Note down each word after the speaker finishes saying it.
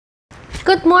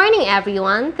Good morning,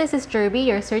 everyone. This is Jirbie,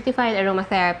 your certified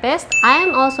aromatherapist. I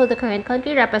am also the current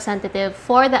country representative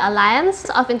for the Alliance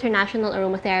of International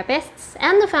Aromatherapists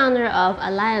and the founder of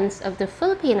Alliance of the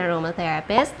Philippine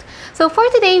Aromatherapists. So for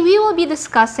today, we will be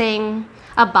discussing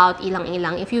about Ylang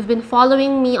Ylang. If you've been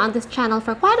following me on this channel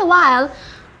for quite a while,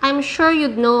 I'm sure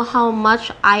you'd know how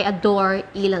much I adore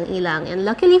Ylang Ylang. And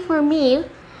luckily for me,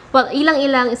 well, Ylang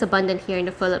Ylang is abundant here in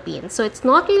the Philippines. So it's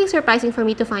not really surprising for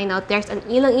me to find out there's an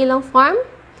Ylang Ylang farm.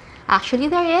 Actually,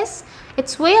 there is.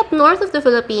 It's way up north of the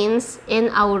Philippines in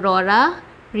Aurora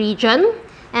region.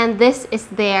 And this is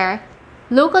their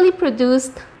locally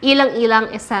produced Ylang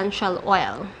Ylang essential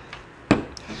oil.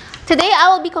 Today, I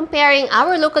will be comparing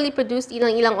our locally produced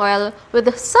Ylang Ylang oil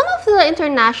with some of the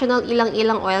international Ylang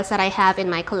Ylang oils that I have in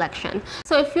my collection.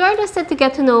 So if you're interested to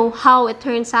get to know how it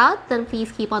turns out, then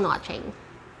please keep on watching.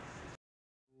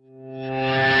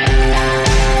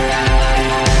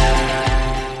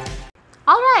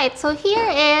 Alright, so here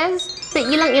is the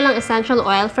Ylang Ylang essential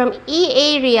oil from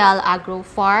EA Real Agro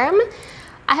Farm.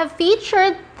 I have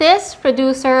featured this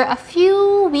producer a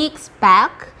few weeks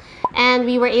back, and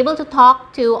we were able to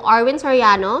talk to Arwin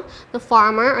Soriano, the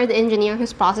farmer or the engineer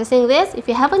who's processing this. If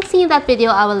you haven't seen that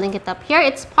video, I will link it up here.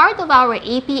 It's part of our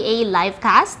APA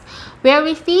LIVECast, where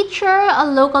we feature a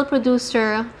local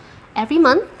producer every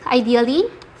month, ideally,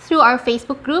 through our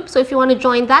Facebook group. So if you want to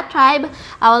join that tribe,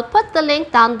 I will put the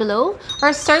link down below,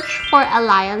 or search for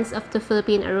Alliance of the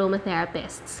Philippine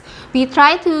Aromatherapists. We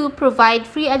try to provide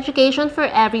free education for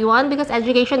everyone because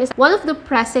education is one of the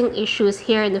pressing issues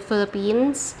here in the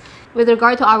Philippines with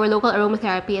regard to our local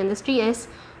aromatherapy industry. Is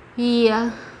we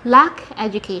lack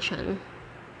education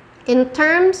in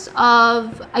terms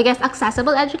of, I guess,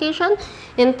 accessible education,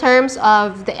 in terms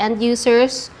of the end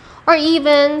users, or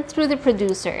even through the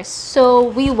producers. So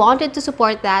we wanted to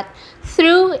support that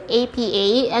through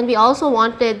APA, and we also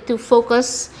wanted to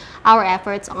focus our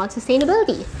efforts on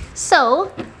sustainability.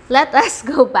 So let us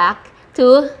go back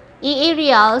to EA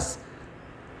Real's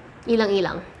Ylang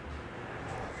Ylang.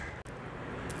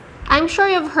 I'm sure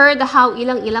you've heard how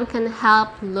Ylang Ylang can help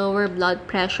lower blood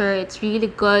pressure. It's really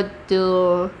good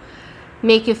to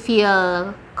make you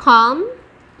feel calm,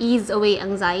 ease away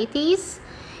anxieties.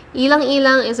 Ylang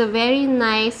Ylang is a very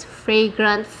nice,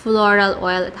 fragrant, floral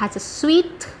oil. It has a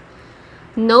sweet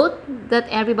note that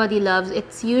everybody loves.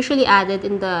 It's usually added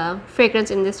in the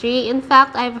fragrance industry. In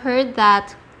fact, I've heard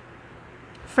that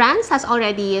France has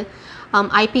already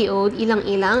IPO'd Ylang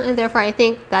Ylang, and therefore I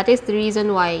think that is the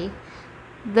reason why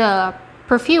the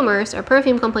perfumers or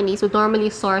perfume companies would normally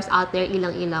source out their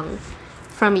Ylang Ylang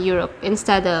from Europe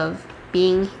instead of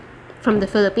being from the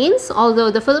Philippines.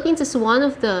 Although the Philippines is one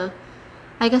of the,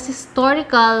 I guess,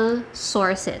 historical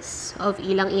sources of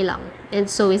Ylang Ylang, and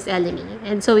so is elemi,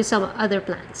 and so is some other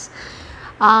plants.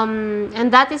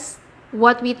 And that is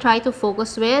what we try to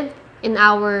focus with in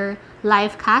our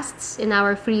live casts, in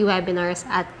our free webinars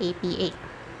at APA.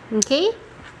 Okay?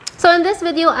 So in this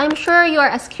video, I'm sure you are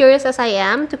as curious as I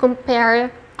am to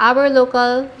compare our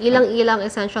local Ylang Ylang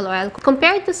essential oil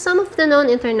compared to some of the known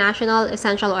international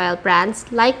essential oil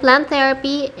brands like Plant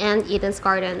Therapy and Eden's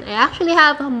Garden. I actually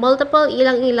have multiple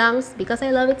Ylang Ylangs because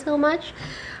I love it so much,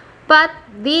 but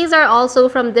these are also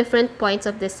from different points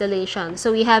of distillation.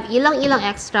 So we have Ylang Ylang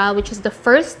Extra, which is the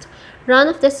first run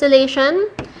of distillation.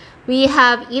 We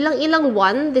have Ylang Ylang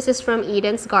 1, this is from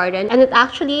Eden's Garden, and it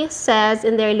actually says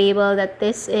in their label that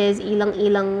this is Ylang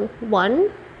Ylang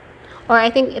 1. Or I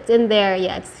think it's in there,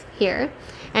 yeah, it's here.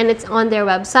 And it's on their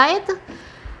website.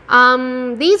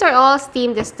 These are all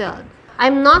steam distilled.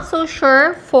 I'm not so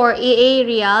sure for EA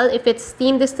Real if it's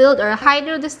steam distilled or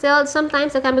hydro distilled.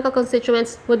 Sometimes the chemical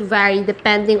constituents would vary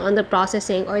depending on the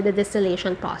processing or the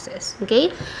distillation process,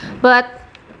 okay? But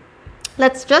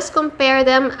let's just compare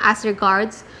them as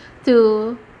regards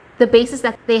to the basis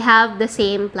that they have the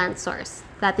same plant source.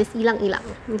 That is Ylang Ylang.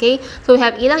 Okay, so we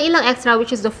have Ylang Ylang Extra,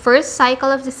 which is the first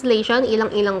cycle of distillation. Ylang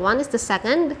Ylang 1 is the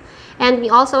second. And we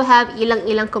also have Ylang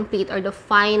Ylang Complete, or the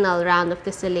final round of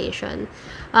distillation.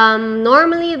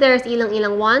 Normally, there's Ylang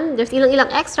Ylang 1, there's Ylang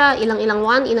Ylang Extra, Ylang Ylang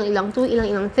 1, Ylang Ylang 2, Ylang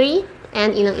Ylang 3,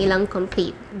 and Ylang Ylang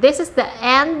Complete. This is the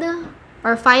end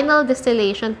or final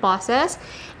distillation process.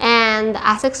 And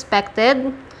as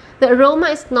expected, the aroma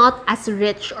is not as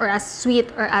rich or as sweet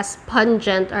or as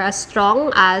pungent or as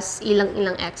strong as Ylang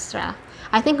Ylang Extra.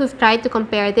 I think we've tried to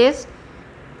compare this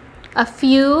a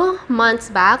few months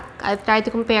back. I've tried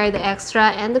to compare the Extra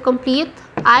and the Complete.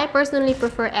 I personally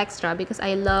prefer Extra because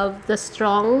I love the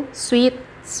strong, sweet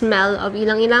smell of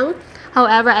Ylang Ylang.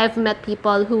 However, I've met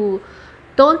people who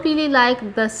don't really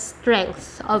like the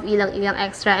strength of Ylang Ylang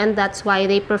Extra, and that's why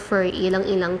they prefer Ylang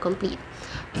Ylang Complete.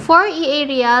 For EA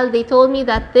Real, they told me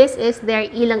that this is their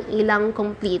Ylang Ylang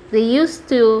Complete. They used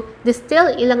to distill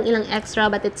Ylang Ylang Extra,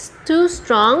 but it's too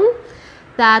strong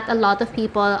that a lot of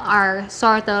people are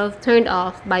sort of turned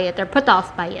off by it or put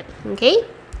off by it. Okay?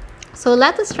 So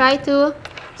let us try to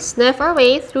sniff our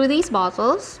way through these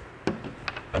bottles.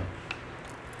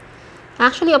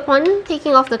 Actually, upon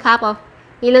taking off the cap of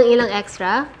Ylang Ylang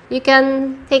Extra, you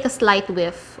can take a slight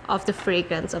whiff of the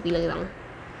fragrance of Ylang Ylang.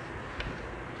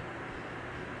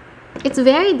 It's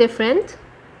very different.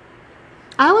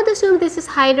 I would assume this is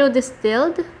hydro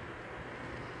distilled,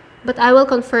 but I will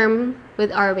confirm with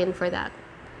Arwin for that.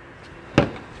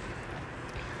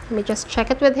 Let me just check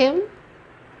it with him.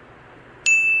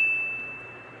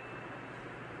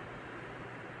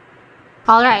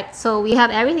 Alright, so we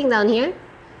have everything down here.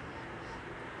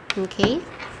 Okay.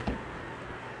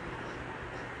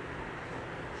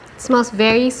 It smells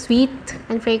very sweet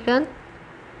and fragrant.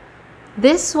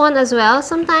 This one as well,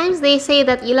 sometimes they say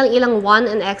that Ylang Ylang 1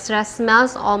 and Extra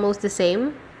smells almost the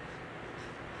same.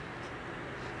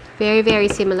 Very, very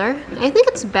similar. I think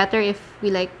it's better if we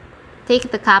like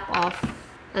take the cap off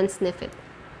and sniff it.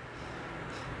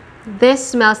 This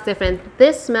smells different.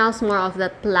 This smells more of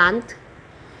the plant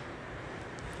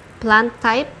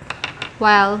type,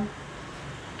 while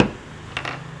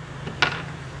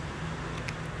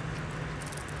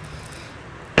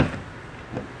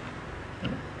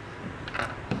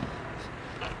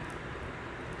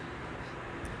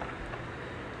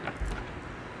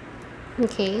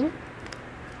okay.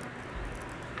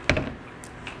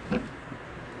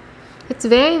 It's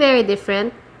very, very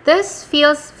different. This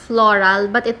feels floral,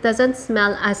 but it doesn't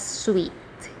smell as sweet.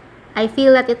 I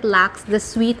feel that it lacks the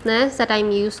sweetness that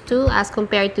I'm used to as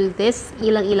compared to this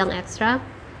Ylang Ylang Extra.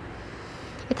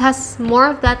 It has more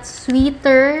of that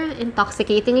sweeter,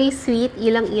 intoxicatingly sweet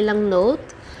Ylang Ylang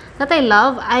note that I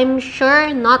love. I'm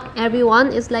sure not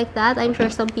everyone is like that. I'm sure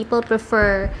some people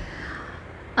prefer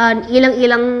an Ylang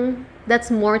Ylang that's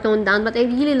more toned down, but I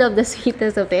really love the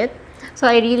sweetness of it. So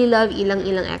I really love Ylang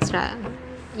Ylang Extra.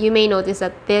 You may notice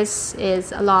that this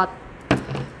is a lot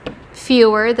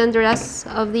fewer than the rest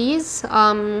of these.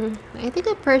 I think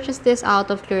I purchased this out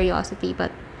of curiosity,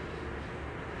 but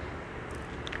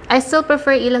I still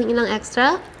prefer Ylang Ylang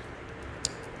Extra.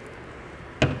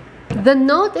 The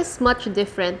note is much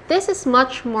different. This is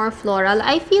much more floral.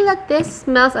 I feel that this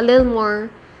smells a little more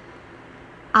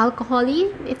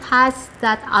alcohol-y. It has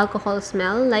that alcohol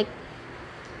smell, like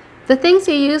the things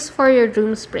you use for your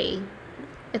room spray.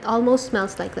 It almost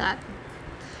smells like that.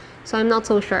 So I'm not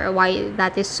so sure why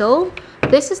that is so.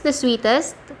 This is the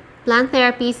sweetest, Plant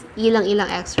Therapy's Ylang Ylang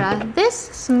Extra. This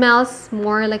smells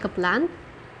more like a plant.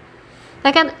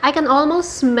 I can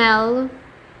almost smell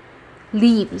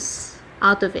leaves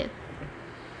out of it.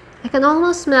 I can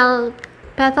almost smell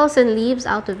petals and leaves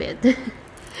out of it.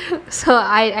 So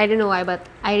I don't know why, but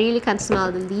I really can't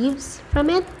smell the leaves from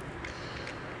it.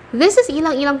 This is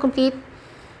Ylang Ylang Complete,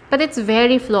 but it's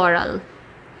very floral.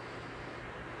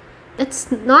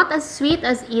 It's not as sweet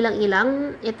as Ylang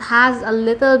Ylang. It has a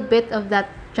little bit of that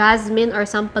jasmine or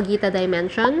sampaguita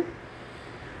dimension.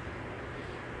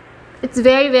 It's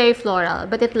very, very floral,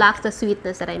 but it lacks the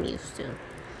sweetness that I'm used to.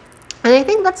 And I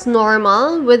think that's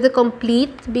normal with the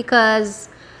Complete because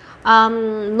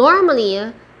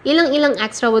normally, Ylang Ylang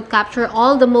Extra would capture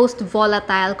all the most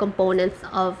volatile components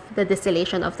of the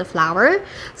distillation of the flower.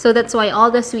 So that's why all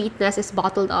the sweetness is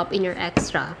bottled up in your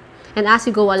Extra. And as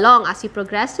you go along, as you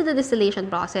progress to the distillation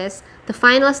process, the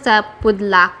final step would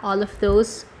lack all of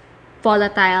those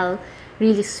volatile,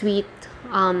 really sweet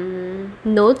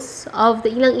notes of the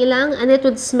Ylang Ylang, and it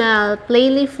would smell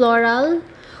plainly floral,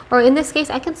 or in this case,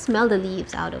 I can smell the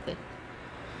leaves out of it.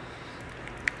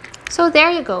 So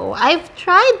there you go. I've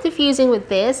tried diffusing with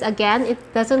this. Again, it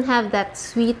doesn't have that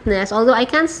sweetness, although I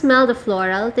can smell the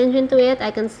floral tinge into it.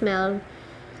 I can smell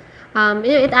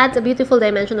it adds a beautiful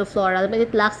dimension of floral, but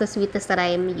it lacks the sweetness that I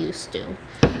am used to.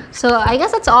 So I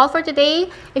guess that's all for today.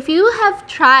 If you have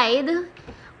tried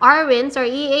Arwin's or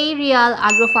EA Real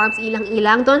Agrofarm's Ylang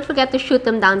Ylang, don't forget to shoot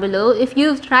them down below. If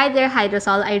you've tried their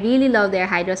hydrosol, I really love their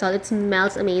hydrosol. It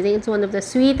smells amazing. It's one of the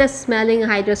sweetest smelling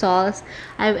hydrosols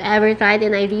I've ever tried,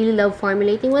 and I really love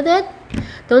formulating with it.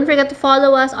 Don't forget to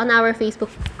follow us on our Facebook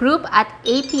group at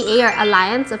APA, or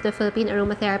Alliance of the Philippine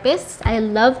Aromatherapists. I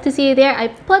love to see you there. I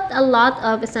put a lot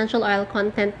of essential oil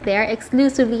content there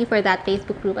exclusively for that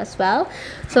Facebook group as well.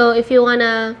 So if you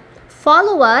wanna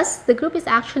follow us, the group is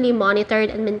actually monitored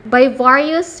and by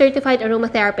various certified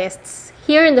aromatherapists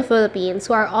here in the Philippines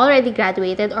who are already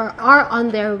graduated or are on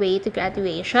their way to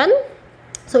graduation.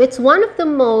 So it's one of the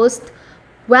most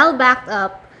well backed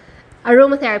up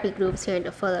aromatherapy groups here in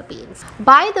the Philippines.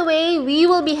 By the way, we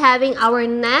will be having our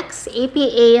next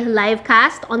APA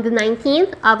livecast on the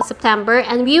 19th of September,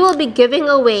 and we will be giving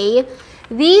away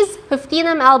these 15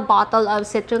 ml bottle of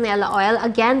citronella oil.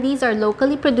 Again, these are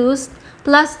locally produced,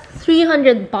 plus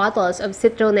 300 bottles of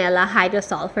citronella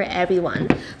hydrosol for everyone.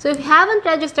 So if you haven't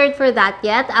registered for that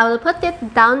yet, I will put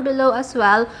it down below as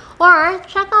well, or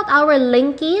check out our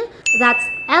linky. That's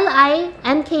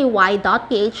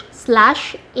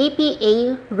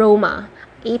linky.ph/APA Roma.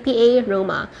 APA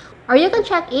Roma. Or you can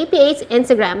check APA's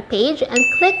Instagram page and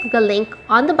click the link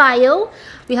on the bio.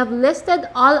 We have listed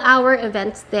all our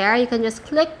events there. You can just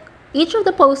click each of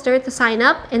the posters to sign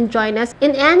up and join us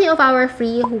in any of our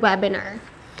free webinar.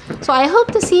 So I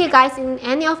hope to see you guys in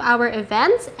any of our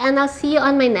events, and I'll see you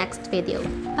on my next video.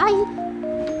 Bye!